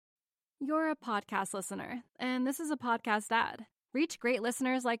You're a podcast listener, and this is a podcast ad. Reach great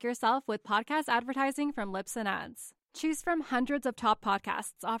listeners like yourself with podcast advertising from Libsyn Ads. Choose from hundreds of top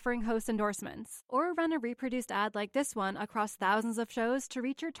podcasts offering host endorsements, or run a reproduced ad like this one across thousands of shows to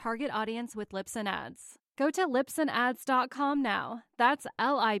reach your target audience with Libsyn Ads. Go to libsynads.com now. That's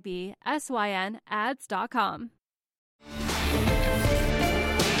LIBSYN ads.com.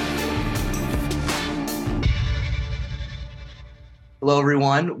 Hello,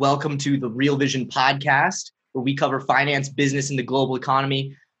 everyone. Welcome to the Real Vision podcast, where we cover finance, business, and the global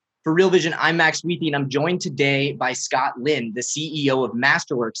economy. For Real Vision, I'm Max Wheaty, and I'm joined today by Scott Lin, the CEO of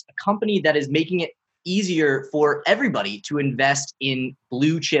Masterworks, a company that is making it easier for everybody to invest in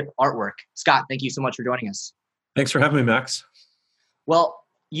blue chip artwork. Scott, thank you so much for joining us. Thanks for having me, Max. Well,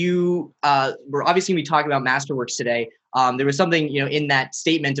 we're obviously going to be talking about Masterworks today. There was something, in that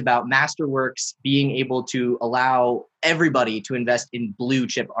statement about Masterworks being able to allow everybody to invest in blue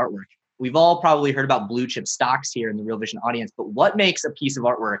chip artwork. We've all probably heard about blue chip stocks here in the Real Vision audience, but what makes a piece of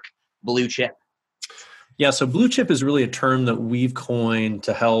artwork blue chip? Yeah, so blue chip is really a term that we've coined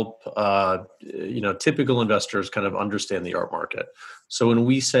to help, typical investors kind of understand the art market. So when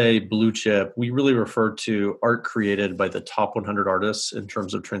we say blue chip, we really refer to art created by the top 100 artists in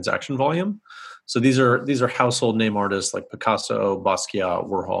terms of transaction volume. So these are household name artists like Picasso, Basquiat,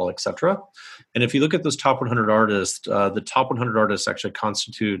 Warhol, etc. And if you look at those top 100 artists, the top 100 artists actually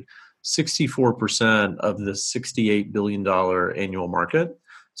constitute 64% of the $68 billion annual market.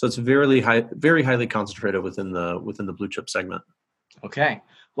 So it's very highly concentrated within the blue chip segment. Okay.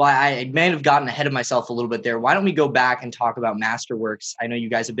 Well, I may have gotten ahead of myself a little bit there. Why don't we go back and talk about Masterworks? I know you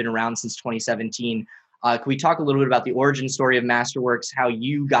guys have been around since 2017. Can we talk a little bit about the origin story of Masterworks, how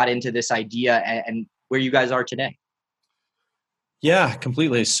you got into this idea, and where you guys are today? Yeah,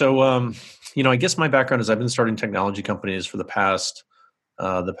 completely. So, I guess my background is I've been starting technology companies for the past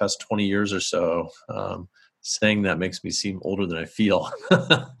 20 years or so. Saying that makes me seem older than I feel,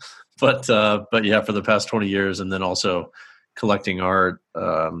 but yeah, for the past 20 years, and then also collecting art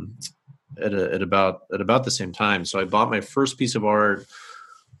at about the same time. So I bought my first piece of art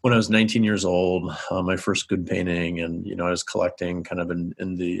when I was 19 years old, my first good painting, and I was collecting kind of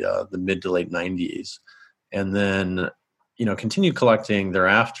in the mid to late 90s, and then continued collecting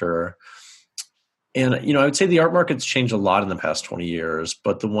thereafter. And I would say the art market's changed a lot in the past 20 years,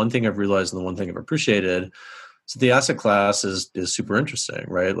 but the one thing I've realized and the one thing I've appreciated is the asset class is super interesting,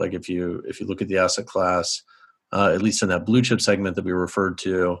 right? Like if you look at the asset class, at least in that blue chip segment that we referred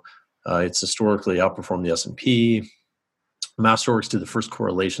to, it's historically outperformed the S&P. Masterworks did the first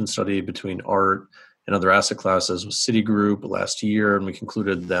correlation study between art and other asset classes with Citigroup last year, and we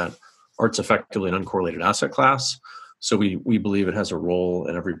concluded that art's effectively an uncorrelated asset class. So we believe it has a role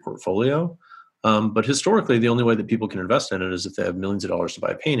in every portfolio. But historically, the only way that people can invest in it is if they have millions of dollars to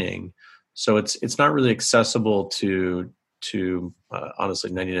buy a painting. So it's not really accessible to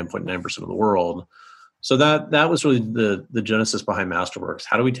honestly 99.9% of the world. So that was really the genesis behind Masterworks.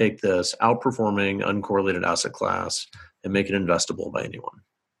 How do we take this outperforming uncorrelated asset class and make it investable by anyone?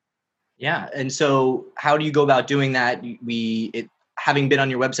 Yeah, and so how do you go about doing that? Having been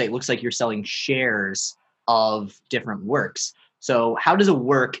on your website, it looks like you're selling shares of different works. So how does a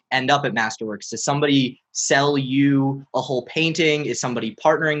work end up at Masterworks? Does somebody sell you a whole painting? Is somebody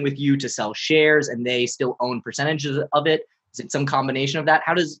partnering with you to sell shares and they still own percentages of it? Is it some combination of that?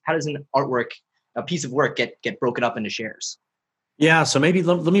 How does an artwork, a piece of work get broken up into shares? Yeah, so maybe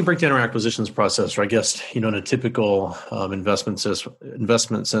let me break down our acquisitions process. Or I guess, in a typical investment sense,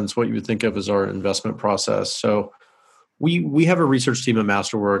 what you would think of as our investment process. So we have a research team at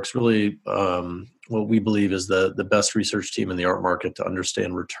Masterworks, really what we believe is the best research team in the art market to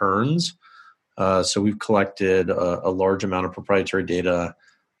understand returns. So we've collected a large amount of proprietary data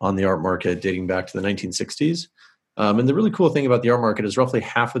on the art market dating back to the 1960s. And the really cool thing about the art market is roughly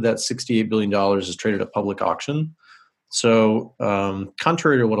half of that $68 billion is traded at public auction. So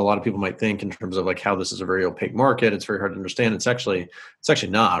contrary to what a lot of people might think in terms of like how this is a very opaque market, it's very hard to understand. It's actually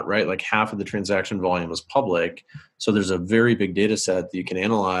not, right? Like half of the transaction volume is public. So there's a very big data set that you can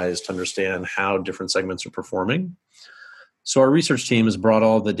analyze to understand how different segments are performing. So our research team has brought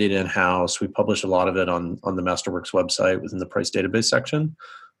all the data in-house. We publish a lot of it on the Masterworks website within the price database section.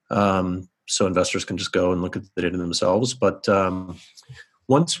 So investors can just go and look at the data themselves. But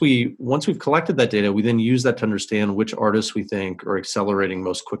once we've collected that data, we then use that to understand which artists we think are accelerating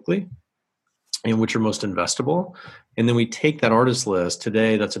most quickly and which are most investable. And then we take that artist list.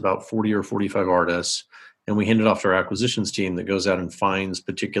 Today, that's about 40 or 45 artists. And we hand it off to our acquisitions team that goes out and finds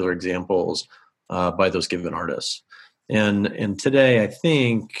particular examples by those given artists. And today, I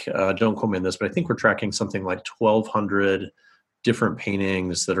think, don't quote me on this, but I think we're tracking something like 1,200 different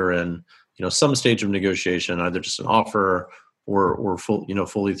paintings that are in, some stage of negotiation, either just an offer or full,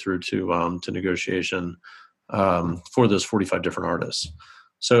 fully through to negotiation, for those 45 different artists.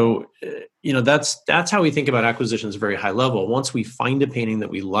 So, that's how we think about acquisitions at a very high level. Once we find a painting that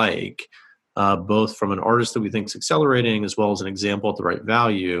we like, both from an artist that we think is accelerating as well as an example at the right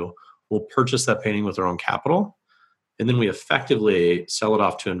value, we'll purchase that painting with our own capital. And then we effectively sell it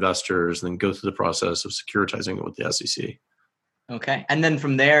off to investors and then go through the process of securitizing it with the SEC. Okay. And then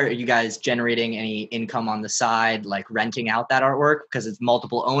from there, are you guys generating any income on the side, like renting out that artwork? Because it's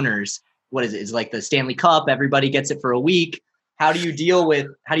multiple owners. What is it? It's like the Stanley Cup. Everybody gets it for a week. How do you deal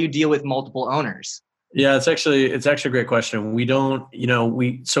with multiple owners? Yeah, it's actually a great question. We don't,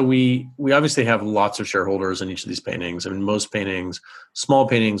 we obviously have lots of shareholders in each of these paintings. I mean, most paintings, small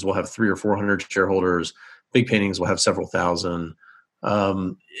paintings will have 300 or 400 shareholders. Big paintings will have several thousand.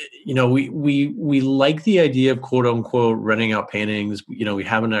 We like the idea of quote unquote renting out paintings. We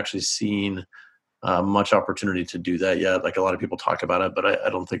haven't actually seen much opportunity to do that yet. Like a lot of people talk about it, but I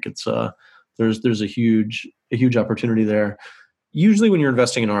don't think it's there's a huge opportunity there. Usually when you're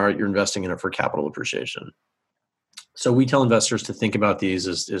investing in art, you're investing in it for capital appreciation. So we tell investors to think about these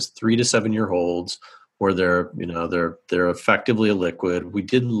as 3 to 7 year holds where they're effectively a liquid. We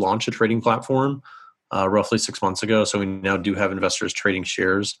did launch a trading platform roughly 6 months ago. So we now do have investors trading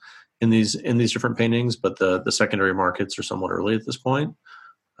shares in these different paintings, but the secondary markets are somewhat early at this point.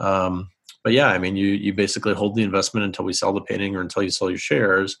 But yeah, I mean, you basically hold the investment until we sell the painting or until you sell your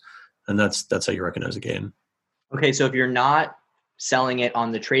shares. And that's how you recognize a gain. Okay. So if you're not selling it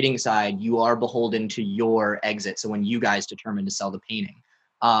on the trading side, you are beholden to your exit. So when you guys determine to sell the painting,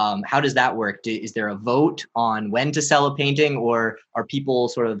 how does that work? Is there a vote on when to sell a painting, or are people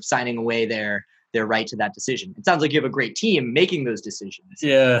sort of signing away their right to that decision? It sounds like you have a great team making those decisions.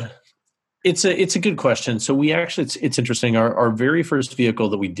 Yeah, it's a good question. So we actually, it's interesting. Our very first vehicle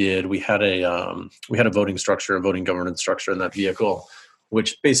that we did, we had a voting structure, a voting governance structure in that vehicle,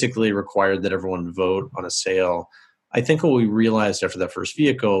 which basically required that everyone vote on a sale. I think what we realized after that first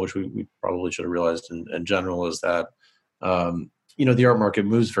vehicle, which we probably should have realized in general, is that the art market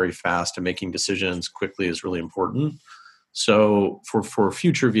moves very fast, and making decisions quickly is really important. So for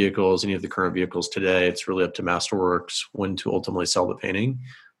future vehicles, any of the current vehicles today, it's really up to Masterworks when to ultimately sell the painting.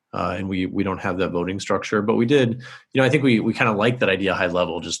 And we don't have that voting structure, but we did, I think we kind of like that idea high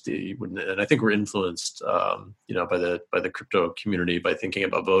level, and I think we're influenced, by the crypto community by thinking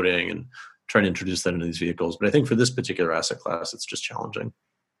about voting and trying to introduce that into these vehicles. But I think for this particular asset class, it's just challenging.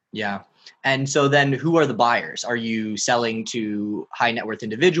 Yeah. And so then who are the buyers? Are you selling to high net worth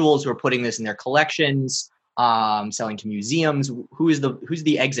individuals who are putting this in their collections, selling to museums? Who's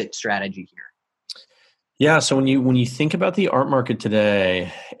the exit strategy here? Yeah. So when you think about the art market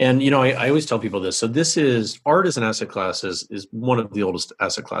today, and I always tell people this. So art as an asset class is one of the oldest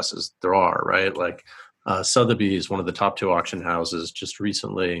asset classes there are, right? Like Sotheby's, one of the top 2 auction houses, just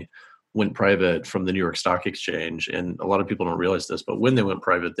recently went private from the New York Stock Exchange. And a lot of people don't realize this, but when they went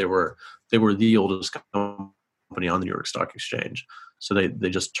private, they were the oldest company on the New York Stock Exchange. So they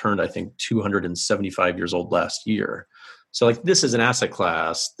just turned, I think, 275 years old last year. So like this is an asset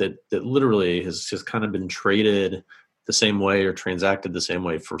class that literally has just kind of been traded the same way or transacted the same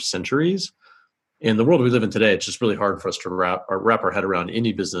way for centuries. In the world we live in today, it's just really hard for us to wrap our head around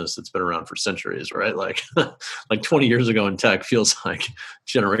any business that's been around for centuries, right? Like 20 years ago in tech feels like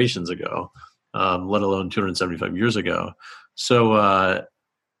generations ago, let alone 275 years ago. So,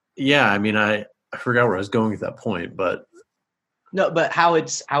 yeah, I mean, I forgot where I was going at that point, but. No, but how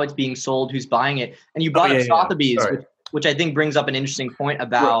it's being sold, who's buying it. And you brought up Sotheby's, which I think brings up an interesting point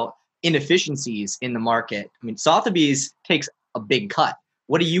about inefficiencies in the market. I mean, Sotheby's takes a big cut.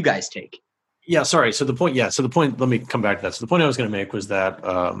 What do you guys take? Yeah, sorry. So the point, let me come back to that. So the point I was going to make was that,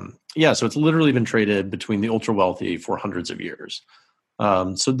 so it's literally been traded between the ultra wealthy for hundreds of years.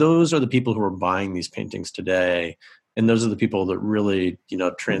 So those are the people who are buying these paintings today. And those are the people that really,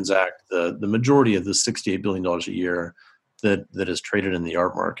 transact the majority of the $68 billion a year that is traded in the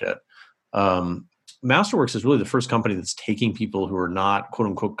art market. Masterworks is really the first company that's taking people who are not quote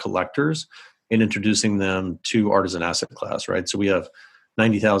unquote collectors and introducing them to art as an asset class, right? So we have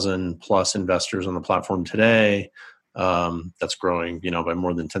 90,000 plus investors on the platform today. That's growing, by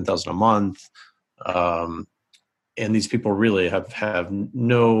more than 10,000 a month. And these people really have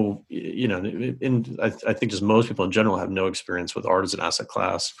no, I think just most people in general have no experience with art as an asset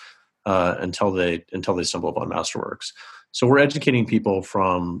class until they stumble upon Masterworks. So we're educating people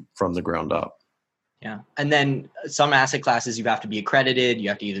from the ground up. Yeah. And then some asset classes, you have to be accredited. You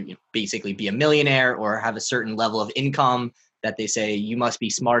have to either basically be a millionaire or have a certain level of income that they say you must be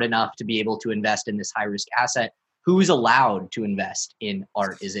smart enough to be able to invest in this high risk asset. who's allowed to invest in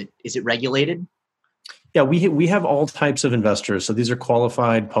art? Is it regulated? Yeah, we have all types of investors. So these are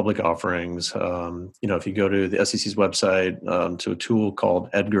qualified public offerings. If you go to the SEC's website, to a tool called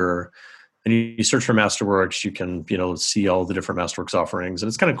Edgar, and you search for Masterworks, you can see all the different Masterworks offerings, and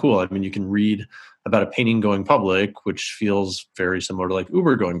it's kind of cool. I mean, you can read about a painting going public, which feels very similar to like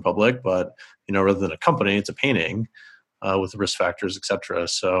Uber going public, but rather than a company, it's a painting with the risk factors, et cetera.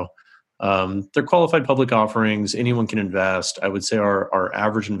 So they're qualified public offerings. Anyone can invest. I would say our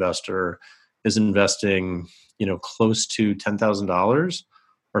average investor is investing, close to $10,000.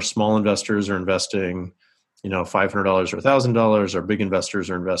 Our small investors are investing, $500 or $1,000. Our big investors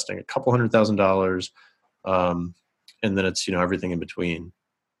are investing a couple $100,000, and then it's everything in between.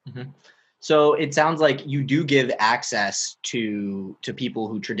 Mm-hmm. So it sounds like you do give access to people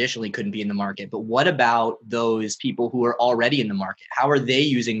who traditionally couldn't be in the market. But what about those people who are already in the market? How are they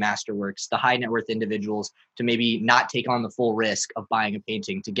using Masterworks, the high net worth individuals, to maybe not take on the full risk of buying a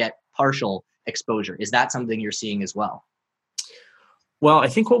painting, to get partial exposure? Is that something you're seeing as well? Well, I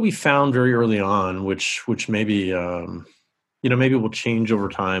think what we found very early on, which maybe maybe will change over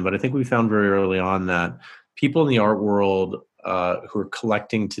time, but I think we found very early on that people in the art world who are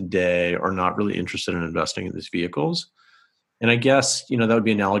collecting today are not really interested in investing in these vehicles. And I guess that would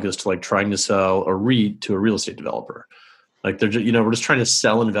be analogous to like trying to sell a REIT to a real estate developer. Like they're just, we're just trying to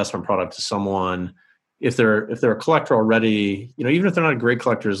sell an investment product to someone. If they're a collector already, even if they're not a great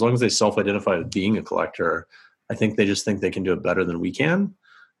collector, as long as they self-identify as being a collector, I think they just think they can do it better than we can.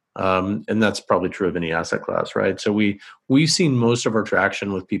 And that's probably true of any asset class, right? So we've seen most of our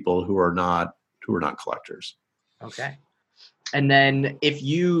traction with people who are not collectors. Okay. And then if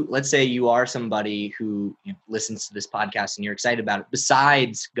let's say you are somebody who listens to this podcast and you're excited about it,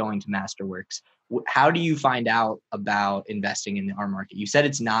 besides going to Masterworks, how do you find out about investing in the art market? You said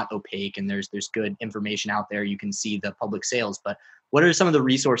it's not opaque and there's good information out there. You can see the public sales, but what are some of the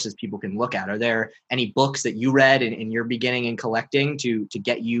resources people can look at? Are there any books that you read in your beginning in collecting to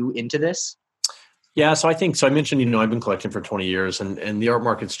get you into this? Yeah, so I mentioned, I've been collecting for 20 years and the art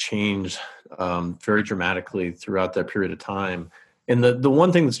market's changed very dramatically throughout that period of time. And the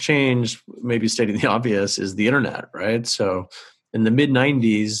one thing that's changed, maybe stating the obvious, is the internet, right? So in the mid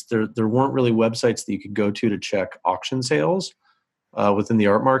 90s, there weren't really websites that you could go to check auction sales within the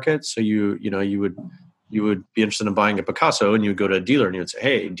art market. So you would be interested in buying a Picasso and you would go to a dealer and you would say,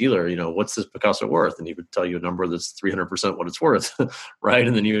 hey, dealer, what's this Picasso worth? And he would tell you a number that's 300% what it's worth, right?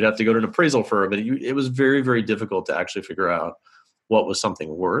 And then you would have to go to an appraisal firm. But it was very, very difficult to actually figure out what was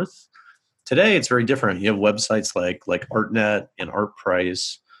something worth. Today, it's very different. You have websites like ArtNet and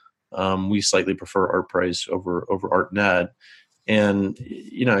ArtPrice. We slightly prefer ArtPrice over ArtNet. And,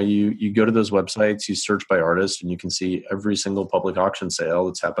 you go to those websites, you search by artist, and you can see every single public auction sale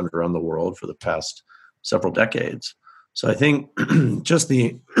that's happened around the world for the past several decades. So I think just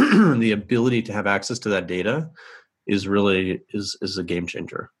the ability to have access to that data is a game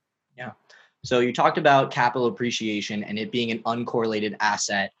changer. Yeah. So you talked about capital appreciation and it being an uncorrelated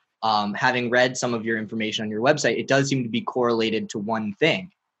asset. Having read some of your information on your website, it does seem to be correlated to one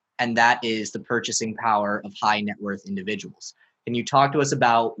thing, and that is the purchasing power of high net worth individuals. Can you talk to us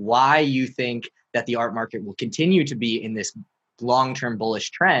about why you think that the art market will continue to be in this long-term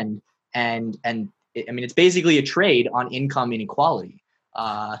bullish trend? And it's basically a trade on income inequality.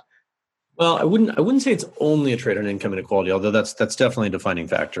 Well, I wouldn't say it's only a trade on income inequality, although that's definitely a defining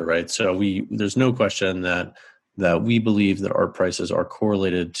factor, right? So there's no question that we believe that art prices are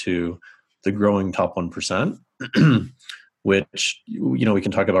correlated to the growing top 1%, which, we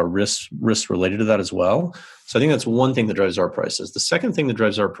can talk about risks related to that as well. So I think that's one thing that drives art prices. The second thing that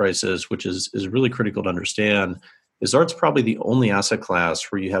drives art prices, which is really critical to understand, is art's probably the only asset class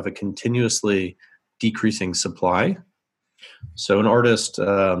where you have a continuously decreasing supply. So an artist,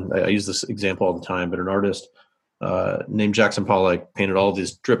 I use this example all the time, but an artist named Jackson Pollock painted all of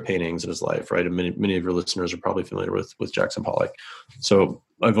these drip paintings in his life, right? And many of your listeners are probably familiar with Jackson Pollock. So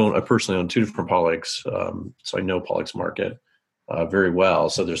I personally own 2 different Pollocks, so I know Pollock's market very well.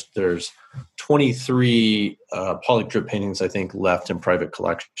 So there's 23 Pollock drip paintings, I think, left in private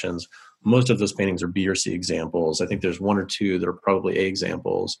collections. Most of those paintings are B or C examples. I think there's 1 or 2 that are probably A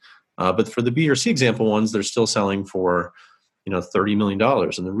examples. But for the B or C example ones, they're still selling for $30 million.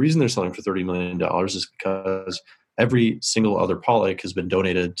 And the reason they're selling for $30 million is because every single other Pollock has been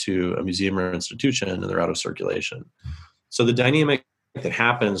donated to a museum or institution and they're out of circulation. So the dynamic that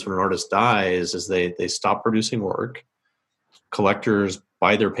happens when an artist dies is they stop producing work, collectors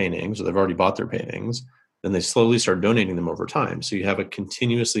buy their paintings, or they've already bought their paintings, then they slowly start donating them over time. So you have a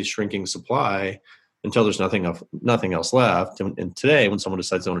continuously shrinking supply until there's nothing else left. And today, when someone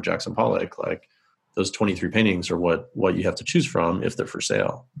decides to own a Jackson Pollock, those 23 paintings are what you have to choose from if they're for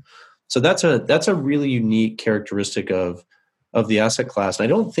sale. So that's a really unique characteristic of the asset class. And I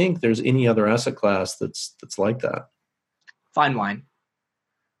don't think there's any other asset class that's like that. Fine wine.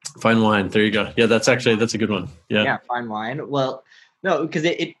 Fine wine. There you go. Yeah, that's a good one. Yeah. Yeah, fine wine. Well, no, because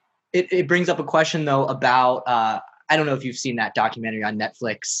it brings up a question though about I don't know if you've seen that documentary on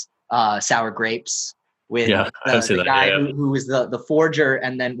Netflix, Sour Grapes, with the guy who was the forger.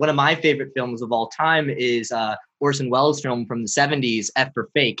 And then one of my favorite films of all time is Orson Welles' film from the 70s, F for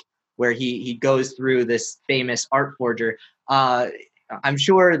Fake, where he goes through this famous art forger. I'm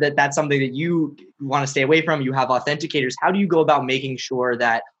sure that's something that you want to stay away from. You have authenticators. How do you go about making sure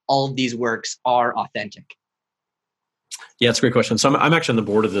that all of these works are authentic? Yeah, it's a great question. So I'm actually on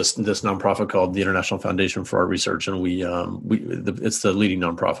the board of this nonprofit called the International Foundation for Art Research, and it's the leading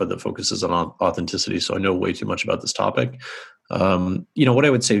nonprofit that focuses on authenticity. So I know way too much about this topic. What I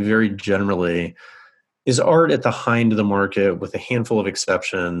would say very generally is art at the high end of the market, with a handful of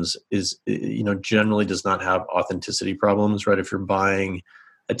exceptions, is generally does not have authenticity problems, right? If you're buying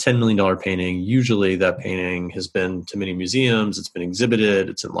a $10 million painting, usually that painting has been to many museums, it's been exhibited,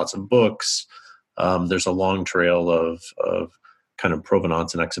 it's in lots of books. There's a long trail of kind of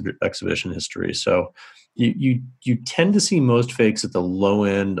provenance and exhibition history. So you tend to see most fakes at the low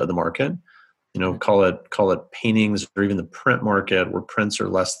end of the market. Call it paintings, or even the print market, where prints are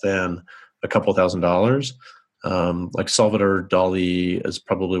less than a couple $1,000s. Like Salvador Dali is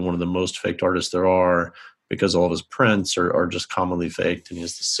probably one of the most faked artists there are, because all of his prints are just commonly faked, and he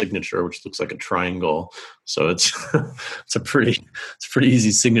has the signature, which looks like a triangle. So it's it's a pretty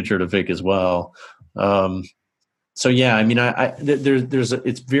easy signature to fake as well. So yeah, I mean,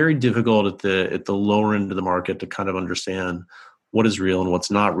 it's very difficult at the lower end of the market to kind of understand what is real and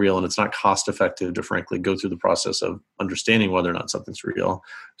what's not real, and it's not cost effective to frankly go through the process of understanding whether or not something's real.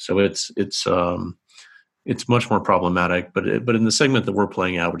 So it's much more problematic. But in the segment that we're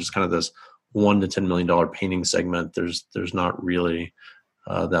playing out, which is kind of this $1 to $10 million painting segment, there's not really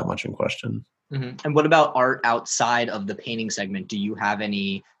that much in question. Mm-hmm. And what about art outside of the painting segment? Do you have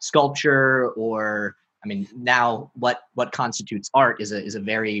any sculpture, or now what constitutes art is a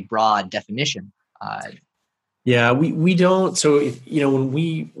very broad definition. Yeah, we don't. So when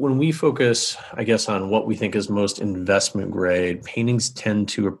we focus, I guess, on what we think is most investment grade, paintings tend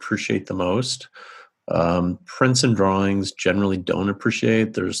to appreciate the most. Prints and drawings generally don't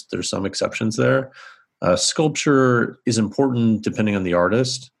appreciate. There's some exceptions there. Sculpture is important depending on the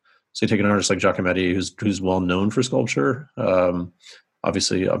artist. So you take an artist like Giacometti, who's well known for sculpture.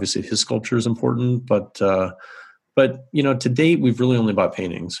 Obviously his sculpture is important, but to date we've really only bought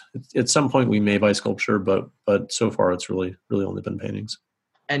paintings. At some point we may buy sculpture, but so far it's really only been paintings.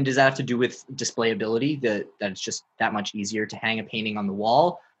 And does that have to do with displayability? That it's just that much easier to hang a painting on the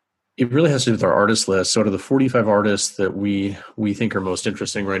wall? It really has to do with our artist list. So out of the 45 artists that we think are most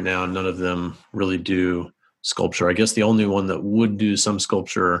interesting right now, none of them really do sculpture. I guess the only one that would do some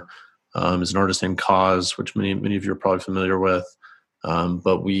sculpture is an artist named Cause, which many of you are probably familiar with.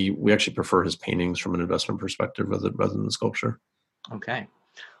 But we actually prefer his paintings from an investment perspective rather than the sculpture. Okay.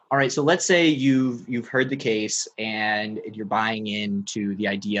 All right. So let's say you've heard the case and you're buying into the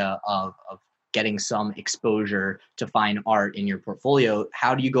idea of getting some exposure to fine art in your portfolio.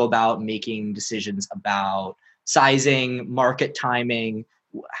 How do you go about making decisions about sizing, market timing?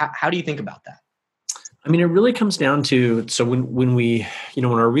 How do you think about that? I mean, it really comes down to, so when we, when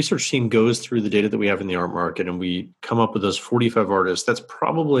our research team goes through the data that we have in the art market and we come up with those 45 artists, that's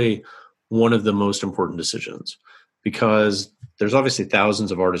probably one of the most important decisions, because there's obviously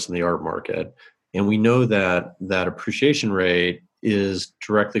thousands of artists in the art market. And we know that appreciation rate is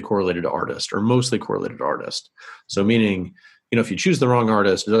directly correlated to artist, or mostly correlated to artist. So meaning, if you choose the wrong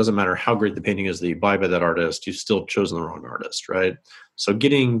artist, it doesn't matter how great the painting is that you buy by that artist, you've still chosen the wrong artist, right? So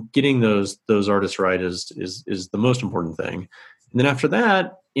getting those artists right is the most important thing. And then after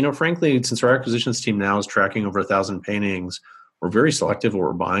that, frankly, since our acquisitions team now is tracking over 1,000 paintings, we're very selective what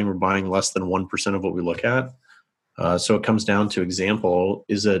we're buying. We're buying less than 1% of what we look at. So it comes down to example.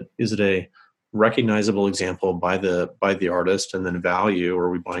 Is it a recognizable example by the artist, and then value, or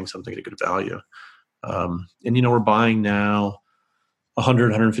are we buying something at a good value? And we're buying now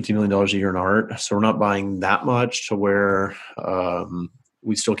 $150 million a year in art. So we're not buying that much to where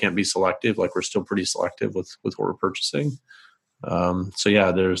we still can't be selective. Like, we're still pretty selective with what we're purchasing. So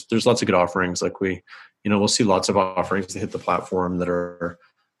yeah, there's lots of good offerings. Like we'll see lots of offerings that hit the platform that are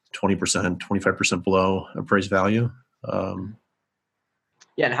 20%, 25% below appraised value.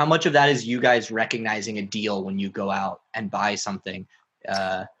 Yeah. And how much of that is you guys recognizing a deal when you go out and buy something?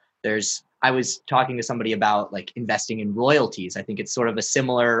 There's I was talking to somebody about like investing in royalties. I think it's sort of a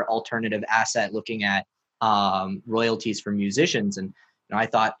similar alternative asset looking at royalties for musicians. And I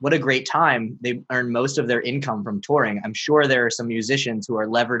thought, what a great time. They earn most of their income from touring. I'm sure there are some musicians who are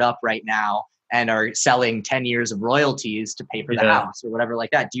levered up right now and are selling 10 years of royalties to pay for the house or whatever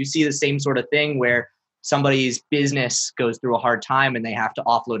like that. Do you see the same sort of thing where somebody's business goes through a hard time and they have to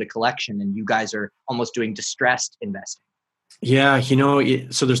offload a collection and you guys are almost doing distressed investing? Yeah,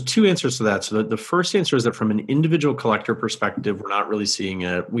 so there's two answers to that. So the first answer is that from an individual collector perspective, we're not really seeing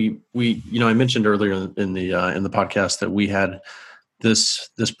it. I mentioned earlier in the podcast that we had this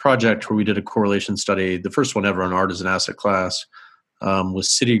project where we did a correlation study, the first one ever on art as an asset class, with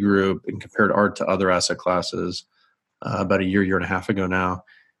Citigroup, and compared art to other asset classes about a year and a half ago now.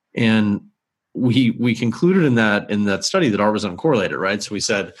 And we concluded in that study that art was uncorrelated, right? So we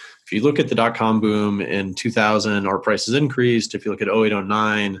said, if you look at the dot-com boom in 2000, art prices increased. If you look at 08,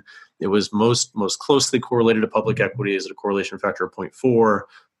 09, it was most closely correlated to public equities at a correlation factor of 0.4.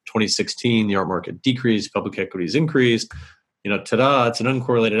 2016, the art market decreased, public equities increased. Ta-da, it's an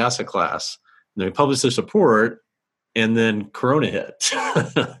uncorrelated asset class. And they published this report, and then Corona hit.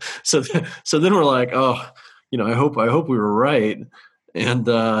 so then we're like, I hope we were right.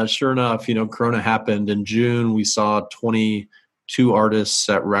 And sure enough, Corona happened in June. We saw 22 artists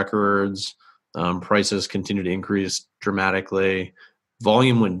set records. Prices continued to increase dramatically.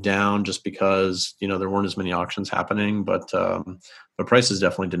 Volume went down just because there weren't as many auctions happening, but prices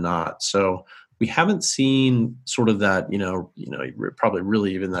definitely did not. So we haven't seen sort of that probably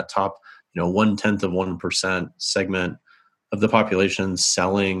really even that top 1/10 of 1% segment of the population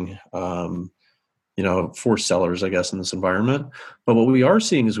selling. For sellers, I guess, in this environment. But what we are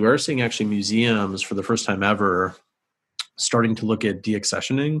seeing is actually museums for the first time ever starting to look at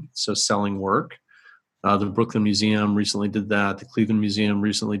deaccessioning, so selling work. The Brooklyn Museum recently did that. The Cleveland Museum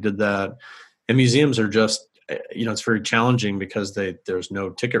recently did that. And museums are just, it's very challenging because there's no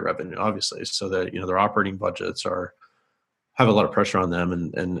ticket revenue, obviously. So that, their operating budgets have a lot of pressure on them.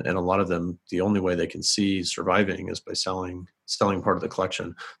 And a lot of them, the only way they can see surviving is by selling part of the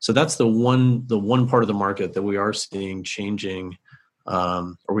collection. So that's the one part of the market that we are seeing changing,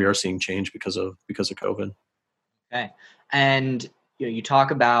 or we are seeing change because of COVID. Okay. And you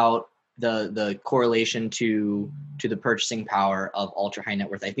talk about the correlation to the purchasing power of ultra high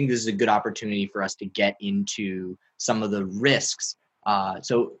net worth. I think this is a good opportunity for us to get into some of the risks.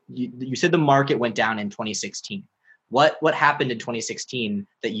 So you said the market went down in 2016. What happened in 2016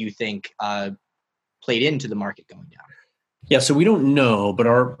 that you think played into the market going down? Yeah, so we don't know, but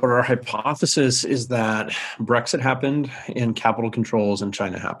our hypothesis is that Brexit happened and capital controls in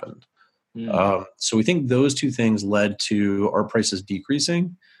China happened. So we think those two things led to our prices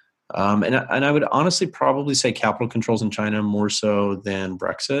decreasing. And I would honestly probably say capital controls in China more so than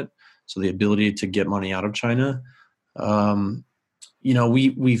Brexit. So the ability to get money out of China.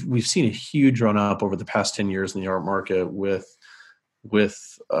 We've seen a huge run up over the past 10 years in the art market with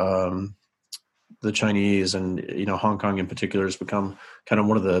the Chinese, and Hong Kong in particular has become kind of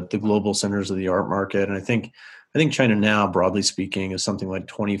one of the global centers of the art market. And I think China now, broadly speaking, is something like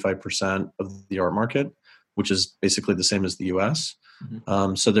 25% of the art market, which is basically the same as the US.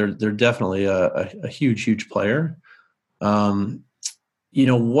 Mm-hmm. So they're definitely a huge player. What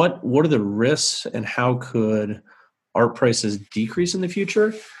are the risks, and how could art prices decrease in the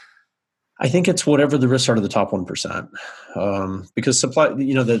future? I think it's whatever the risks are to the top 1%, because supply,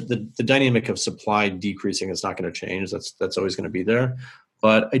 the dynamic of supply decreasing is not going to change. That's always going to be there.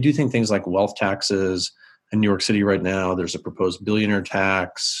 But I do think things like wealth taxes in New York City right now, there's a proposed billionaire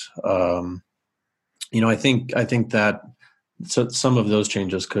tax. I think that some of those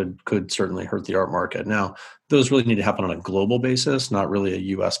changes could certainly hurt the art market. Now, those really need to happen on a global basis, not really a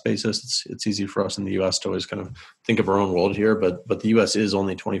U.S. basis. It's easy for us in the U.S. to always kind of think of our own world here, but the U.S. is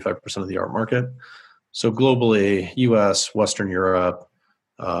only 25% of the art market. So globally, U.S., Western Europe,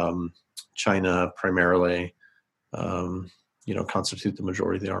 China primarily, constitute the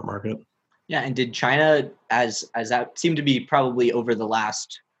majority of the art market. Yeah, and did China, as that seemed to be probably over the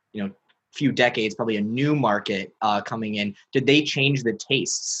last few decades, probably a new market coming in, did they change the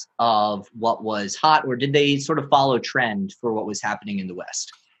tastes of what was hot, or did they sort of follow trend for what was happening in the West?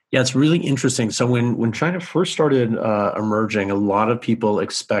 Yeah, it's really interesting. So when China first started emerging, a lot of people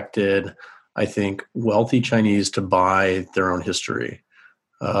expected, I think, wealthy Chinese to buy their own history.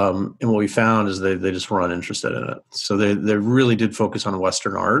 And what we found is they just were uninterested in it. So they really did focus on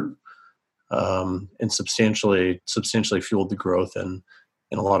Western art, and substantially fueled the growth in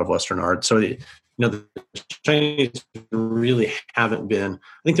a lot of Western art. So, the Chinese really haven't been,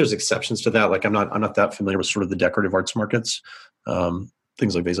 I think there's exceptions to that. Like I'm not that familiar with sort of the decorative arts markets.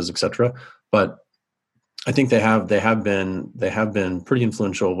 things like Vases, et cetera. But I think they have been pretty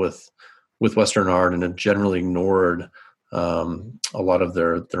influential with Western art and have generally ignored a lot of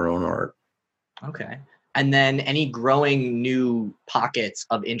their own art. Okay. And then any growing new pockets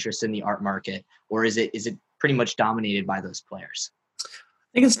of interest in the art market, or is it pretty much dominated by those players?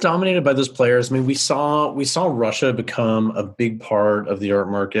 I think it's dominated by those players. I mean, we saw Russia become a big part of the art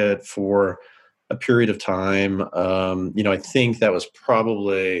market for a period of time. I think that was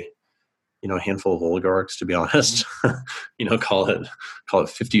probably, a handful of oligarchs, to be honest. Call it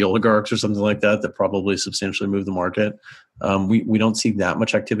 50 oligarchs or something like that probably substantially moved the market. We don't see that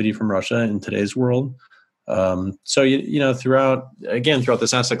much activity from Russia in today's world. Throughout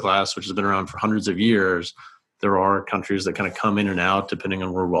this asset class, which has been around for hundreds of years, there are countries that kind of come in and out depending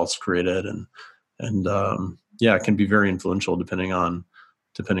on where wealth's created, and it can be very influential depending on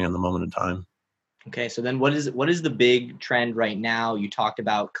the moment in time. Okay, so then what is the big trend right now? You talked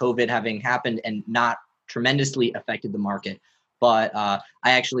about COVID having happened and not tremendously affected the market, but I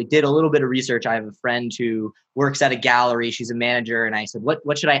actually did a little bit of research. I have a friend who works at a gallery. She's a manager, and I said,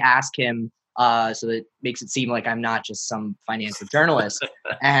 what should I ask him so that it makes it seem like I'm not just some financial journalist?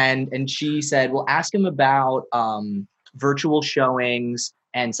 and she said, well, ask him about virtual showings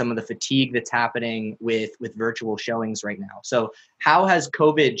and some of the fatigue that's happening with virtual showings right now. So how has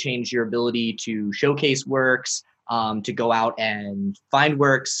COVID changed your ability to showcase works, to go out and find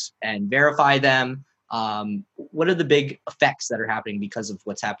works and verify them? What are the big effects that are happening because of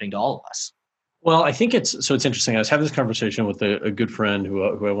what's happening to all of us? Well, I think it's interesting. I was having this conversation with a good friend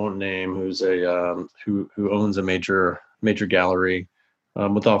who I won't name, who's who owns a major gallery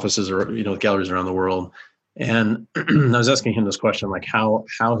with offices or galleries around the world. And I was asking him this question, like how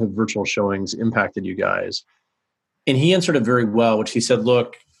have virtual showings impacted you guys? And he answered it very well, which he said,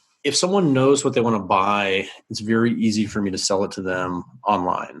 look, if someone knows what they want to buy, it's very easy for me to sell it to them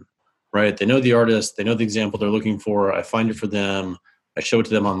online, right? They know the artist, they know the example they're looking for. I find it for them. I show it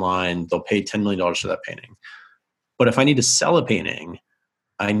to them online. They'll pay $10 million for that painting. But if I need to sell a painting,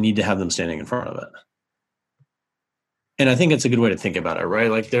 I need to have them standing in front of it. And I think it's a good way to think about it,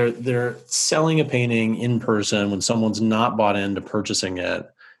 right? Like they're selling a painting in person when someone's not bought into purchasing it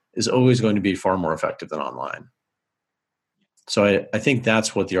is always going to be far more effective than online. So I think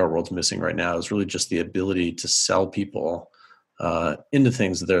that's what the art world's missing right now is really just the ability to sell people into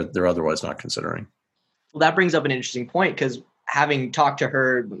things that they're otherwise not considering. Well, that brings up an interesting point because having talked to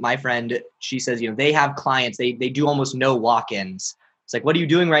her, my friend, she says, they have clients, they do almost no walk-ins. It's like, what are you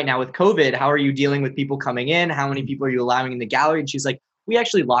doing right now with COVID? How are you dealing with people coming in? How many people are you allowing in the gallery? And she's like, we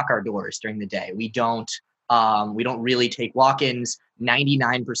actually lock our doors during the day. We don't really take walk-ins.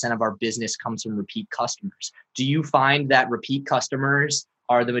 99% of our business comes from repeat customers. Do you find that repeat customers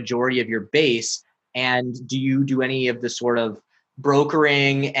are the majority of your base? And do you do any of the sort of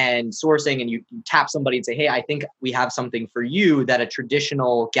brokering and sourcing and you tap somebody and say, hey, I think we have something for you that a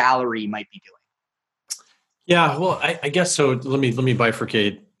traditional gallery might be doing? Yeah, well, I guess so. Let me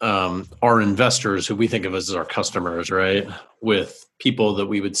bifurcate our investors, who we think of as our customers, right, with people that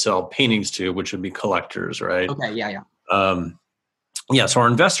we would sell paintings to, which would be collectors, right? Okay, yeah. So our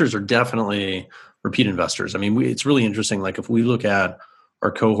investors are definitely repeat investors. I mean, it's really interesting. Like if we look at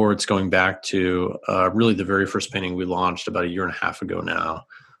our cohorts going back to really the very first painting we launched about 1.5 years ago now,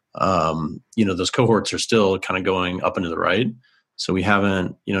 those cohorts are still kind of going up and to the right. So we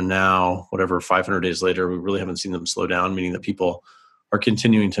haven't, now, 500 days later, we really haven't seen them slow down, meaning that people are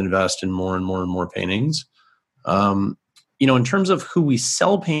continuing to invest in more and more and more paintings. In terms of who we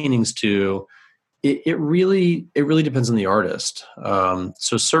sell paintings to, it really depends on the artist.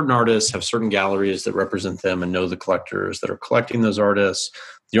 So certain artists have certain galleries that represent them and know the collectors that are collecting those artists.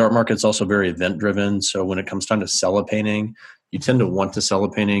 The art market's also very event driven. So when it comes time to sell a painting, you tend to want to sell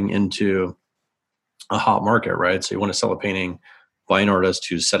a painting into a hot market, right? So you want to sell a painting by an artist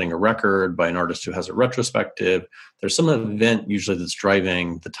who's setting a record, by an artist who has a retrospective. There's some event usually that's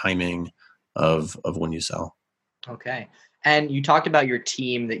driving the timing of when you sell. Okay. And you talked about your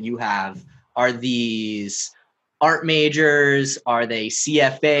team that you have. Are these art majors? Are they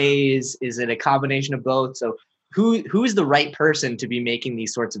CFAs? Is it a combination of both? So who is the right person to be making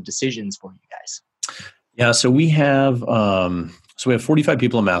these sorts of decisions for you guys? Yeah, so we have 45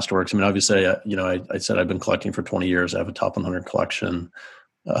 people in Masterworks. I mean, obviously, I said I've been collecting for 20 years. I have a top 100 collection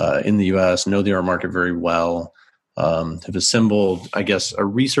in the U.S. Know the art market very well. Have assembled, I guess, a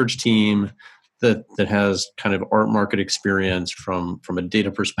research team that has kind of art market experience from a data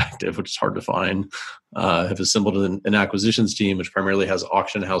perspective, which is hard to find. Have assembled an acquisitions team, which primarily has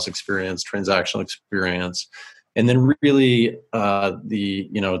auction house experience, transactional experience, and then really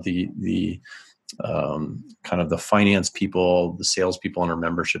the kind of the finance people, the sales people on our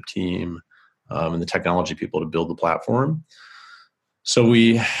membership team, and the technology people to build the platform. So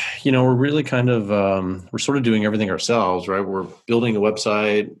we're really kind of, we're sort of doing everything ourselves, right? We're building the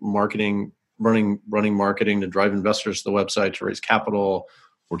website, marketing, running marketing to drive investors to the website to raise capital.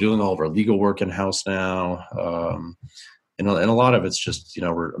 We're doing all of our legal work in-house now. And a lot of it's just,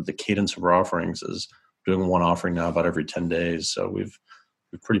 the cadence of our offerings is doing one offering now about every 10 days. So we've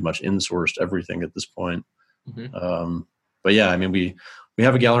pretty much insourced everything at this point. Mm-hmm. But yeah, I mean, we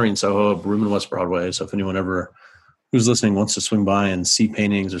have a gallery in Soho, a room in West Broadway. So if anyone ever who's listening wants to swing by and see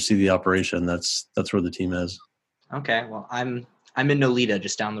paintings or see the operation, that's where the team is. Okay. Well, I'm in Nolita,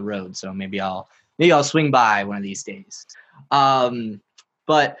 just down the road. So maybe I'll swing by one of these days.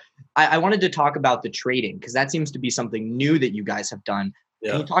 But I wanted to talk about the trading, because that seems to be something new that you guys have done.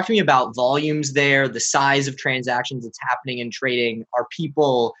 Yeah. Can you talk to me about volumes there, the size of transactions that's happening in trading? Are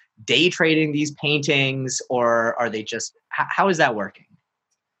people day trading these paintings, or are they just, how is that working?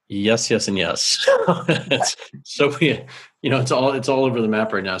 Yes, and yes. So it's all over the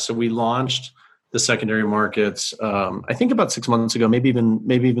map right now. So we launched the secondary markets, I think about 6 months ago, maybe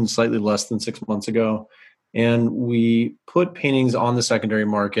even slightly less than 6 months ago. And we put paintings on the secondary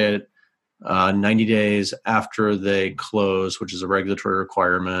market 90 days after they close, which is a regulatory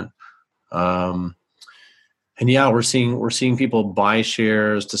requirement. And yeah, we're seeing people buy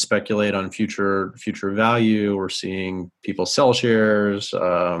shares to speculate on future value. We're seeing people sell shares.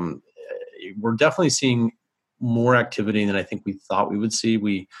 We're definitely seeing more activity than I think we thought we would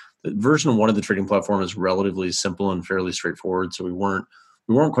see. Version 1 of the trading platform is relatively simple and fairly straightforward. So we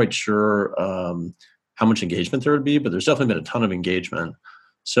weren't quite sure how much engagement there would be, but there's definitely been a ton of engagement.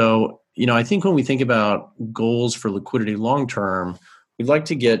 So, I think when we think about goals for liquidity long term, we'd like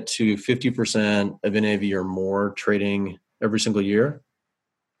to get to 50% of NAV or more trading every single year.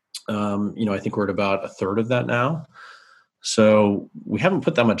 I think we're at about a third of that now. So we haven't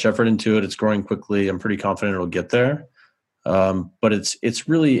put that much effort into it. It's growing quickly. I'm pretty confident it'll get there. But it's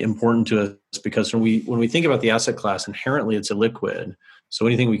really important to us because when we think about the asset class, inherently it's illiquid. So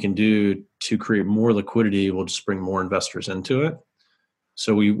anything we can do to create more liquidity will just bring more investors into it.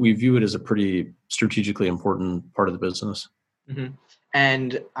 So we view it as a pretty strategically important part of the business. Mm-hmm.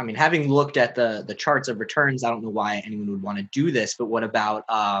 And I mean, having looked at the charts of returns, I don't know why anyone would want to do this, but what about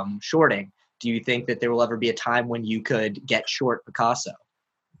shorting? Do you think that there will ever be a time when you could get short Picasso?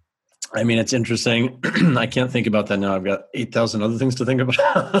 I mean, it's interesting. I can't think about that now. I've got 8,000 other things to think about.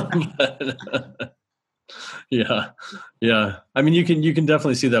 But, yeah. I mean, you can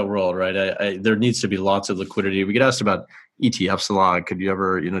definitely see that world, right? There needs to be lots of liquidity. We get asked about ETFs a lot. Could you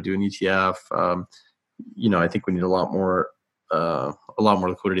ever, do an ETF? I think we need a lot more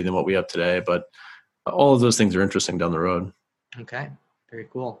liquidity than what we have today. But all of those things are interesting down the road. Okay, very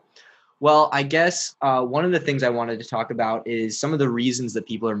cool. Well, I guess one of the things I wanted to talk about is some of the reasons that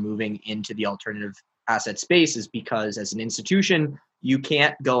people are moving into the alternative asset space is because as an institution, you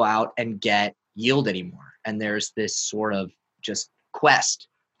can't go out and get yield anymore. And there's this sort of just quest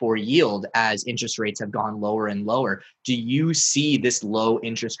for yield as interest rates have gone lower and lower. Do you see this low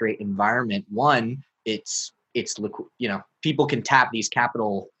interest rate environment? One, it's people can tap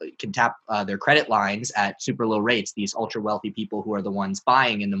their credit lines at super low rates, these ultra wealthy people who are the ones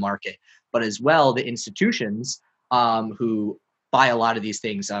buying in the market, but as well the institutions who buy a lot of these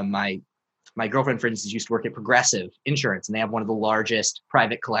things. My girlfriend, for instance, used to work at Progressive Insurance, and they have one of the largest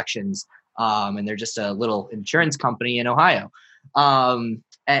private collections, and they're just a little insurance company in Ohio.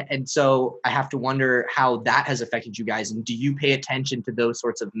 And so I have to wonder how that has affected you guys, and do you pay attention to those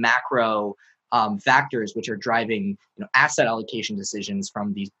sorts of macro factors which are driving asset allocation decisions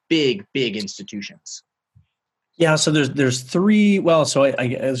from these big institutions? Yeah, so there's three. Well, so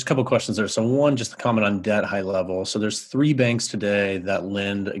there's a couple of questions there. So one, just to comment on debt high level. So there's 3 banks today that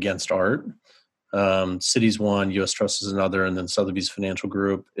lend against art. Citi's one, U.S. Trust is another, and then Sotheby's Financial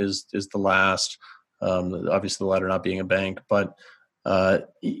Group is the last. Obviously, the latter not being a bank, but I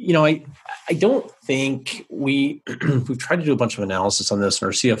don't think we've tried to do a bunch of analysis on this, and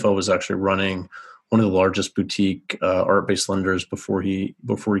our CFO was actually running one of the largest boutique art-based lenders before he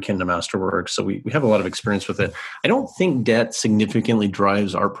came to Masterworks. So we have a lot of experience with it. I don't think debt significantly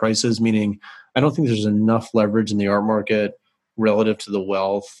drives art prices, meaning I don't think there's enough leverage in the art market relative to the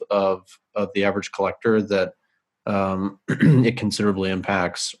wealth of the average collector that it considerably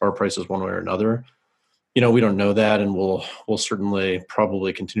impacts art prices one way or another. We don't know that, and we'll certainly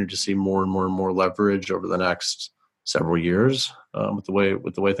probably continue to see more and more leverage over the next several years with the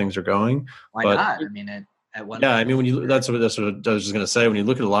way things are going. Why not? I mean, at one. Yeah, I mean, that's what I was just going to say. When you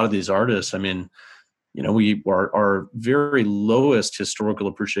look at a lot of these artists, I mean, our very lowest historical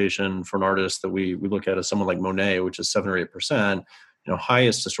appreciation for an artist that we look at is someone like Monet, which is 7 or 8%.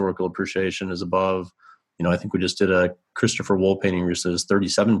 Highest historical appreciation is above, I think we just did a Christopher Wool painting recently, is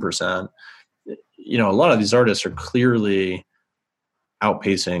 37%. A lot of these artists are clearly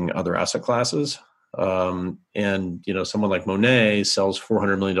outpacing other asset classes. And someone like Monet sells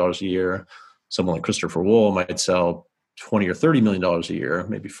 $400 million a year. Someone like Christopher Wool might sell $20 or $30 million a year,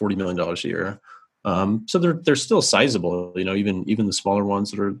 maybe $40 million a year. So they're still sizable, even the smaller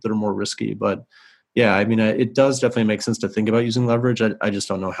ones that are more risky. But yeah, it does definitely make sense to think about using leverage. I just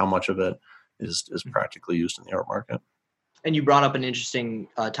don't know how much of it is practically used in the art market. And you brought up an interesting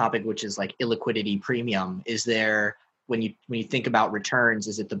topic, which is like illiquidity premium. Is there, when you think about returns,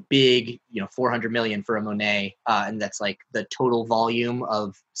 is it the big, 400 million for a Monet, and that's like the total volume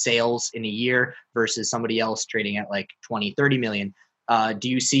of sales in a year versus somebody else trading at like 20, 30 million? Do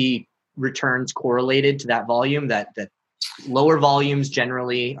you see returns correlated to that volume, that lower volumes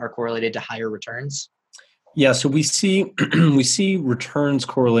generally are correlated to higher returns? Yeah, so we see returns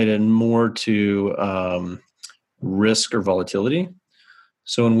correlated more to risk or volatility.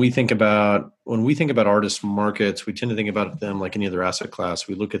 So when we think about artist markets, we tend to think about them like any other asset class.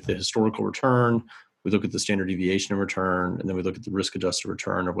 We look at the historical return, we look at the standard deviation of return, and then we look at the risk-adjusted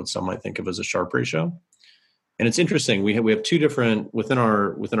return, or what some might think of as a Sharpe ratio. And it's interesting. We have two different within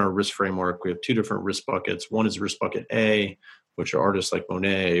our risk framework. We have two different risk buckets. One is risk bucket A, which are artists like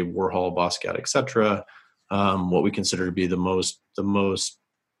Monet, Warhol, Basquiat, etc. What we consider to be the most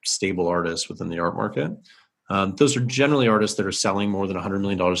stable artists within the art market. Those are generally artists that are selling more than $100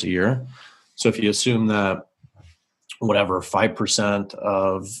 million a year. So if you assume that 5%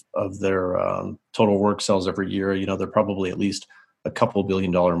 of their total work sells every year, they're probably at least a couple $1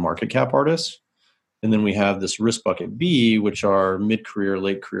 billion market cap artists. And then we have this risk bucket B, which are mid-career,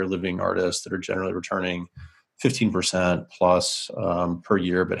 late-career living artists that are generally returning 15% plus per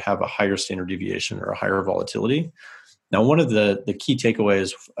year, but have a higher standard deviation or a higher volatility. Now, one of the key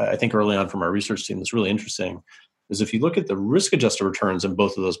takeaways, I think early on from our research team that's really interesting, is if you look at the risk-adjusted returns in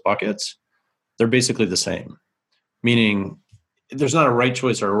both of those buckets, they're basically the same. Meaning, there's not a right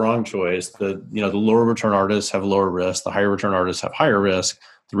choice or a wrong choice. The lower return artists have lower risk. The higher return artists have higher risk.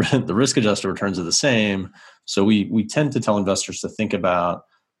 The risk-adjusted returns are the same. So we tend to tell investors to think about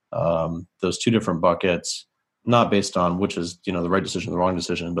those two different buckets, not based on which is the right decision or the wrong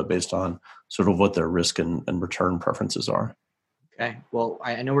decision, but based on sort of what their risk and return preferences are. Okay. Well,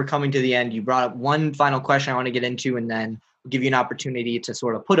 I know we're coming to the end. You brought up one final question I want to get into, and then we'll give you an opportunity to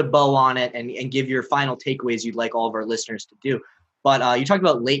sort of put a bow on it and give your final takeaways you'd like all of our listeners to do. But you talked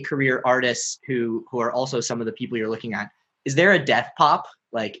about late career artists who are also some of the people you're looking at. Is there a death pop?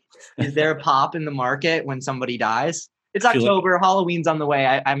 Like, is there a pop in the market when somebody dies? It's October, Halloween's on the way.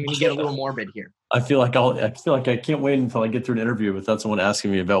 I'm going to get a little morbid here. I feel like I can't wait until I get through an interview without someone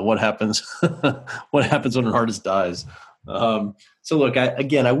asking me about what happens when an artist dies. So look,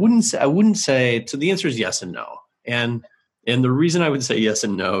 I wouldn't say. So the answer is yes and no. And the reason I would say yes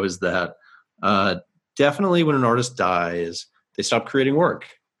and no is that definitely when an artist dies, they stop creating work.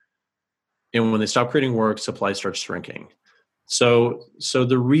 And when they stop creating work, supply starts shrinking. So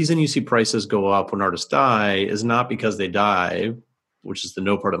the reason you see prices go up when artists die is not because they die, which is the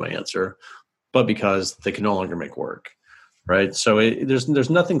no part of my answer, but because they can no longer make work, right? So there's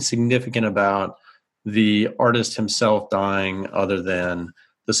nothing significant about the artist himself dying other than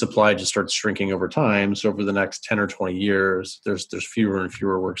the supply just starts shrinking over time. So over the next 10 or 20 years, there's fewer and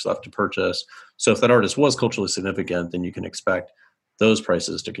fewer works left to purchase. So if that artist was culturally significant, then you can expect those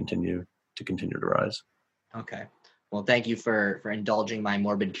prices to continue to rise. Okay. Well, thank you for indulging my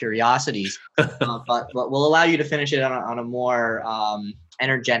morbid curiosities, but we'll allow you to finish it on a more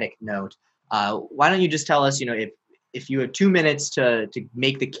energetic note. Why don't you just tell us, if you have 2 minutes to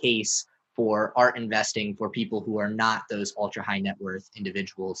make the case for art investing for people who are not those ultra high net worth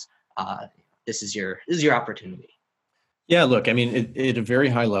individuals, this is your opportunity. Yeah, look, at a very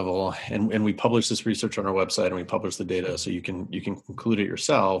high level, and we publish this research on our website and we publish the data, so you can conclude it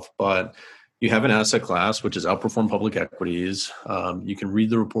yourself, but you have an asset class which has outperformed public equities. You can read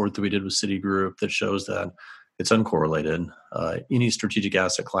the report that we did with Citigroup that shows that it's uncorrelated. Any strategic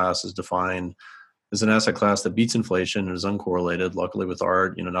asset class is defined as an asset class that beats inflation and is uncorrelated. Luckily with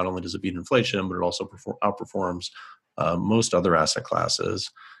art, not only does it beat inflation, but it also outperforms most other asset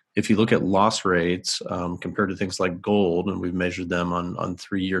classes. If you look at loss rates compared to things like gold, and we've measured them on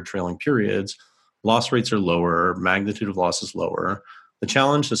 3-year trailing periods, loss rates are lower, magnitude of loss is lower. The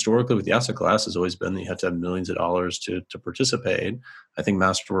challenge historically with the asset class has always been that you have to have millions of dollars to participate. I think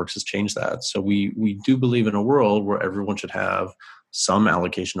Masterworks has changed that. So we do believe in a world where everyone should have some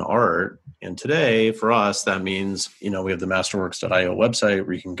allocation to art. And today for us, that means, we have the masterworks.io website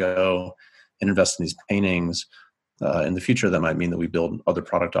where you can go and invest in these paintings. In the future, that might mean that we build other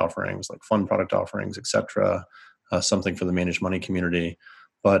product offerings like fund product offerings, et cetera, something for the managed money community.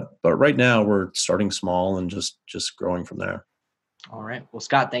 But right now we're starting small and just growing from there. All right. Well,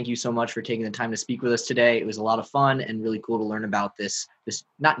 Scott, thank you so much for taking the time to speak with us today. It was a lot of fun and really cool to learn about this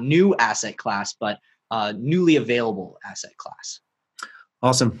not new asset class, but newly available asset class.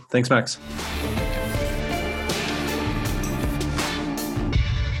 Awesome. Thanks, Max.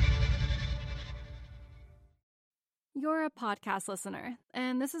 You're a podcast listener,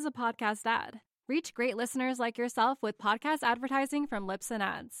 and this is a podcast ad. Reach great listeners like yourself with podcast advertising from Libsyn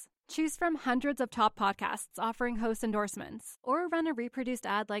Ads. Choose from hundreds of top podcasts offering host endorsements, or run a reproduced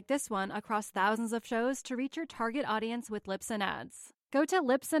ad like this one across thousands of shows to reach your target audience with Libsyn Ads. Go to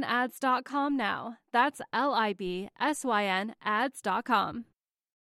libsynads.com now. That's LIBSYN ads.com.